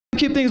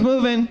Keep things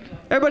moving.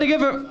 Everybody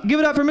give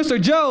it up for Mr.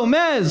 Joe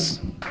Mez.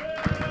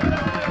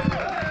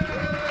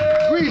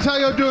 Greetings, how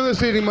y'all doing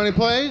this evening, Money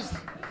Plays?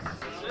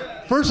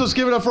 First, let's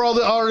give it up for all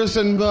the artists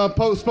and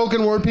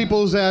spoken word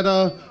peoples that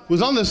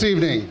was on this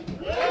evening.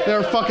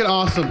 They're fucking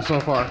awesome so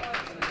far.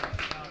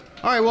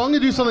 All right, well, I'm gonna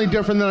do something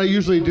different than I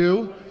usually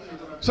do.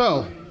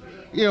 So,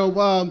 you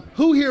know,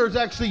 who here has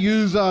actually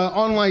used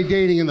online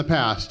dating in the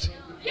past?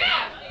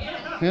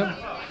 Yeah.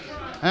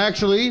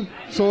 Actually,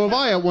 so have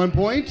I at one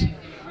point.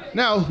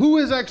 Now, who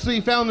has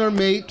actually found their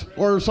mate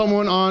or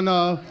someone on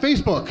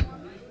Facebook?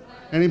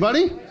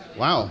 Anybody?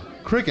 Wow,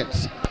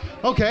 crickets.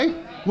 Okay,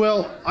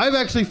 well, I've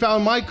actually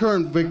found my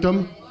current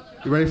victim,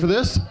 you ready for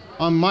this?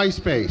 On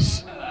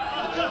MySpace.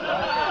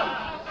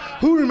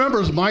 Who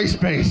remembers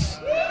MySpace?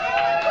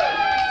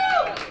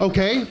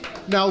 Okay,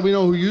 now we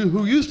know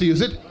who used to use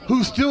it.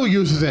 Who still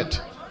uses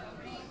it?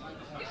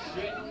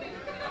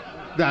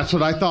 That's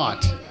what I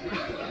thought.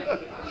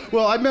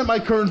 Well, I met my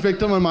current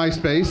victim on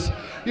MySpace.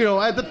 You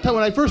know, at the time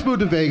when I first moved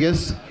to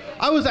Vegas,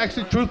 I was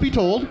actually, truth be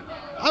told,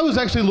 I was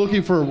actually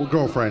looking for a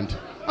girlfriend.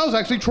 I was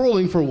actually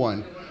trolling for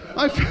one.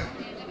 I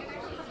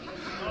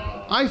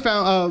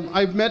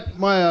met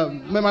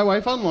my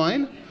wife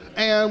online,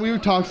 and we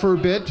talked for a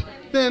bit.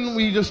 Then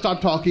we just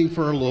stopped talking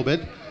for a little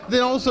bit.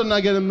 Then all of a sudden, I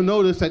get a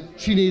notice that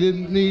she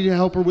needed to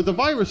help her with a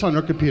virus on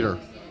her computer.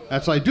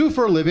 That's what I do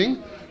for a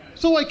living.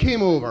 So I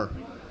came over.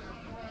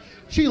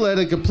 She let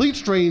a complete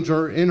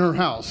stranger in her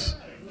house.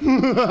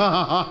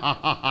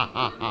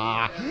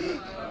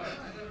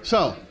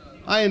 So,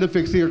 I ended up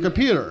fixing her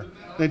computer.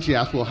 Then she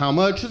asked, well, how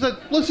much? I said,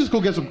 let's just go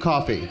get some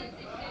coffee.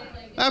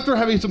 After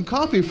having some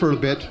coffee for a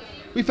bit,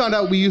 we found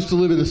out we used to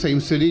live in the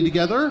same city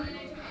together.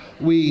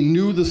 We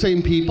knew the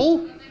same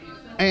people.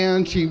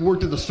 And she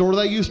worked at the store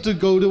that I used to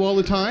go to all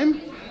the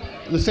time,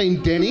 the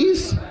same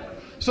Denny's.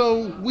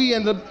 So we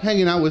ended up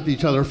hanging out with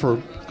each other for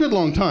a good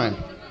long time.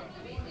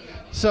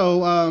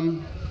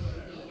 So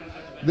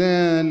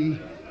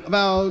then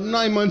about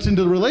 9 months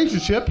into the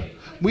relationship,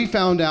 we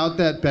found out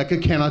that Becca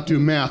cannot do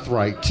math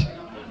right.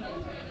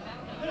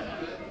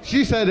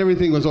 She said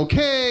everything was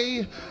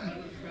okay,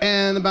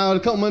 and about a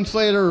couple months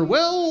later,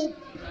 well,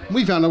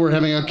 we found out we're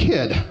having a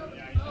kid.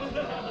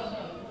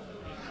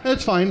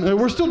 It's fine,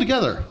 we're still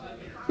together.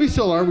 We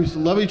still are, we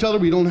still love each other,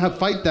 we don't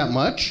fight that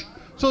much,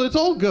 so it's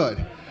all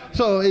good.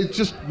 So it's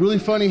just really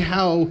funny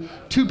how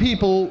two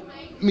people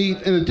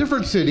meet in a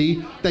different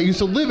city that used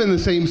to live in the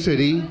same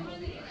city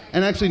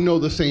and actually know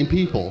the same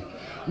people.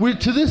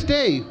 To this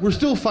day, we're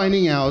still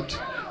finding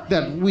out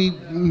that we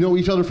know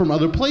each other from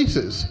other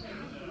places.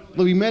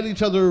 We met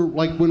each other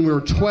like when we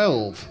were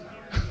 12.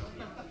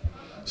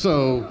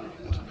 So,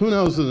 who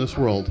knows in this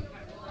world?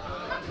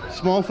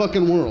 Small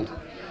fucking world.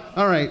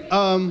 All right,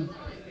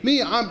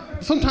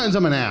 sometimes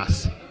I'm an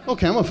ass.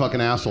 Okay, I'm a fucking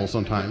asshole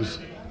sometimes.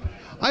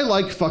 I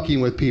like fucking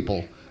with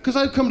people, because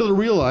I've come to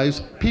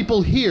realize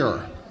people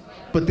hear,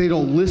 but they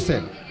don't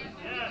listen.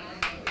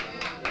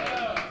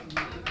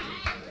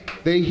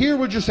 They hear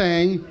what you're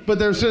saying, but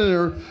they're sitting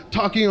there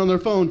talking on their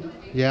phone.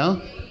 Yeah?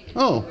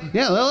 Oh,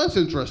 yeah, well, that's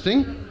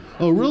interesting.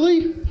 Oh,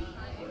 really?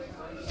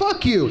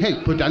 Fuck you. Hey,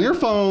 put down your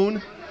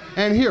phone,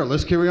 and here,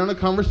 let's carry on a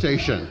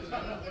conversation.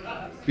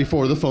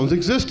 Before the phones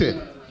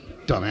existed.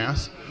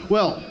 Dumbass.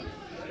 Well,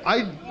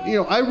 I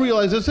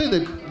realize I say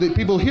that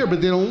people hear,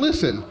 but they don't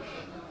listen.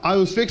 I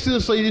was fixing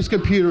this lady's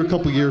computer a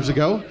couple years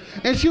ago,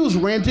 and she was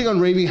ranting and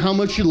raving how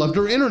much she loved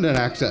her internet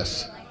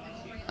access.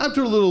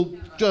 After a little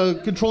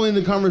controlling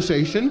the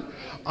conversation,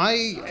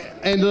 I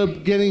ended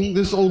up getting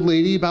this old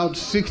lady, about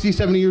 60,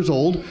 70 years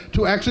old,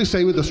 to actually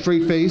say with a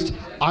straight face,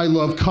 I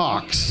love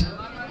cocks.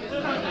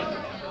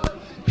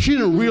 She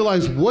didn't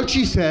realize what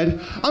she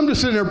said. I'm just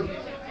sitting there,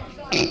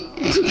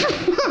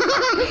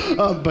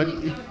 but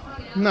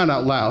not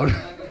out loud.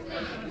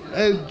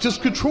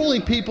 Just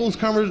controlling people's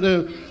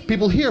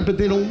people hear, but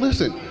they don't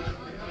listen.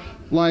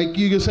 Like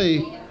you can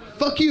say,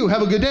 fuck you,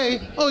 have a good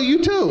day. Oh,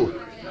 you too.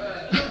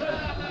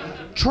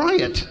 Try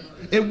it.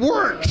 It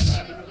works.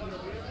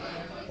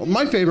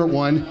 My favorite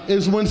one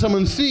is when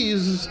someone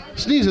sneezes,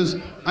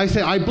 I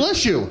say, I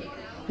bless you.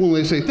 When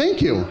they say,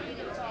 thank you.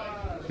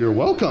 You're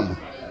welcome.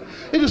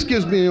 It just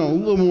gives me a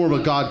little more of a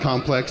God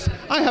complex.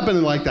 I happen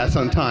to like that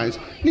sometimes.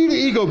 Need an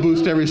ego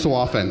boost every so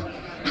often.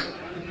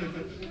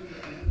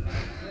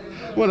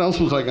 What else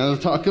was I going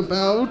to talk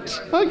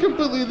about? I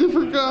completely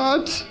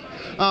forgot.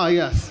 Ah,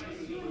 yes.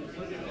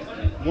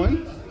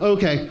 One?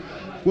 Okay.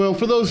 Well,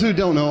 for those who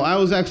don't know, I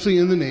was actually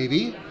in the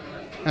Navy.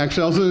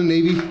 Actually, I was in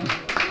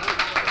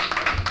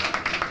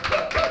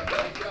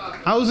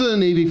the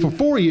Navy for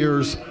 4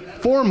 years,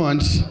 4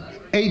 months,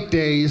 8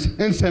 days,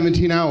 and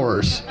 17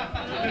 hours.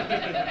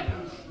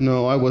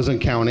 No, I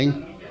wasn't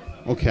counting.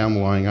 Okay, I'm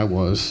lying, I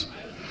was.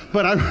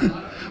 But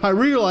I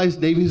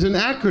realized Navy's an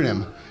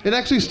acronym. It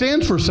actually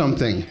stands for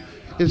something.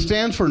 It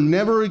stands for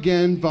Never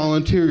Again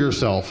Volunteer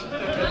Yourself.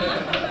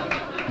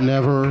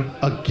 Never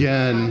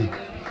again.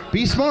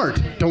 Be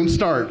smart, don't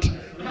start.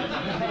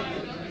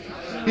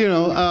 You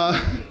know,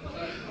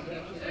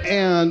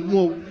 and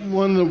well,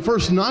 one of the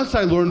first knots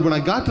I learned when I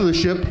got to the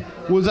ship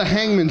was a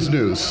hangman's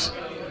noose.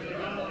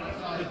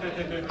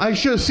 I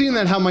should have seen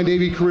that how my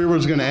Navy career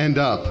was going to end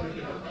up.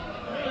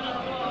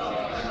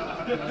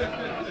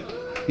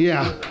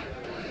 Yeah.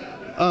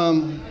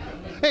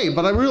 Hey,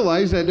 but I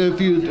realized that if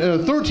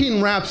you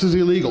 13 raps is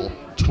illegal,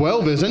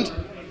 12 isn't,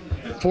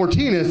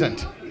 14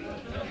 isn't.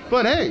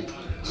 But hey,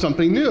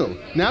 something new.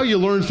 Now you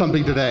learned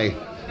something today.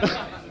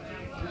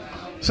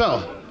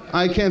 So,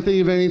 I can't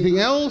think of anything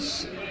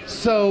else.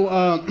 So,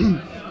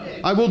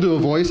 I will do a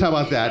voice. How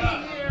about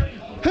that?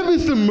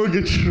 Heavens to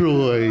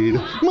Murgatroyd.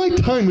 My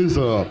time is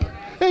up.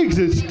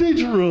 Exit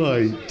stage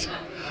right.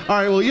 All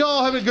right, well,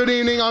 y'all have a good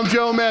evening. I'm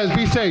Joe Mez.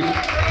 Be safe.